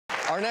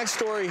Our next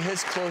story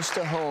hits close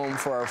to home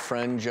for our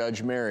friend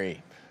Judge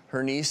Mary.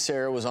 Her niece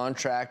Sarah was on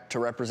track to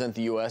represent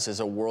the U.S. as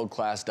a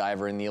world-class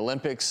diver in the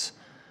Olympics.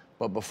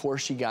 But before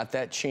she got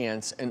that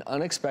chance, an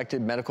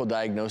unexpected medical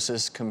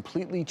diagnosis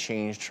completely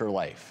changed her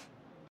life.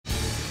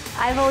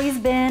 I've always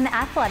been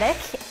athletic.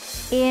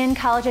 In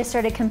college, I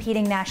started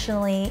competing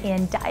nationally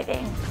in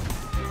diving.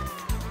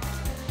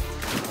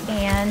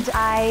 And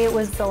I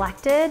was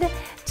selected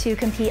to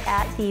compete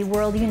at the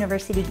World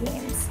University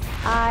Games.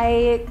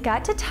 I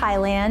got to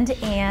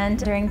Thailand, and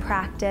during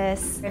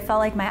practice, I felt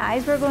like my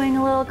eyes were going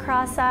a little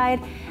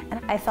cross-eyed, and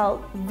I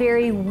felt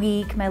very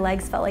weak. My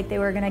legs felt like they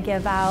were gonna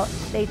give out.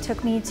 They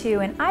took me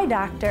to an eye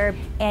doctor,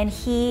 and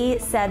he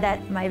said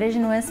that my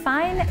vision was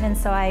fine, and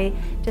so I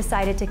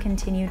decided to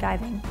continue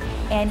diving.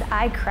 And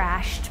I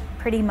crashed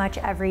pretty much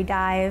every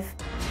dive.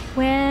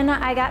 When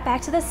I got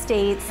back to the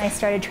States, I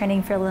started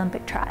training for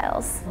Olympic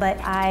trials, but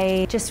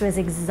I just was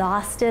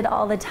exhausted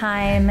all the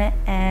time.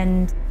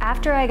 And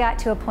after I got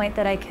to a point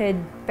that I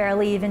could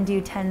barely even do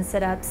 10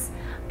 sit-ups,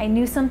 I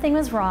knew something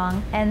was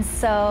wrong. And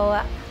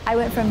so I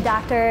went from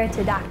doctor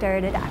to doctor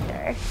to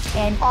doctor.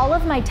 And all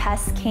of my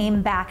tests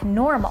came back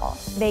normal.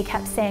 They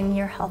kept saying,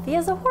 "You're healthy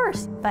as a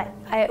horse." But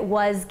it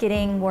was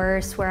getting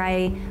worse, where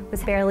I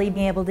was barely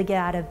being able to get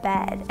out of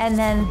bed. And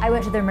then I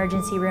went to the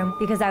emergency room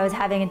because I was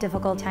having a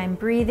difficult time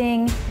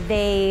breathing.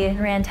 They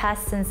ran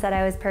tests and said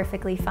I was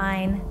perfectly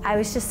fine. I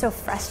was just so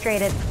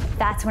frustrated.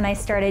 That's when I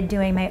started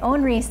doing my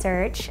own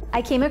research.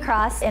 I came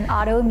across an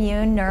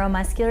autoimmune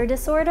neuromuscular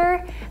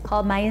disorder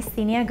called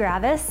myasthenia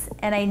gravis,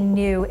 and I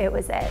knew it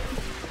was it.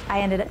 I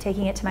ended up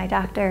taking it to my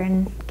doctor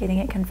and getting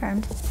it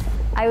confirmed.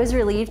 I was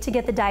relieved to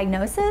get the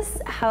diagnosis.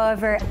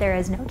 However, there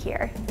is no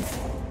cure.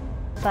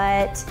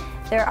 But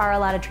there are a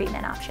lot of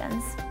treatment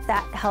options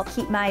that help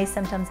keep my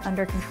symptoms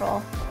under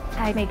control.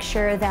 I make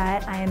sure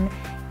that I'm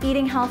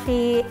eating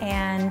healthy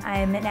and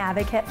I'm an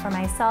advocate for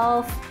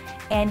myself.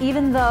 And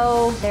even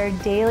though they're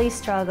daily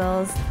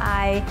struggles,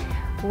 I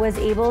was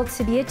able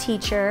to be a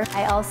teacher.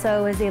 I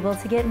also was able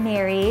to get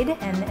married,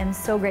 and am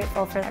so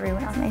grateful for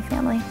everyone else in my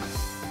family.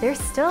 There's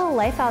still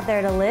life out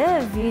there to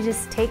live. You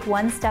just take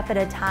one step at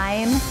a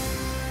time.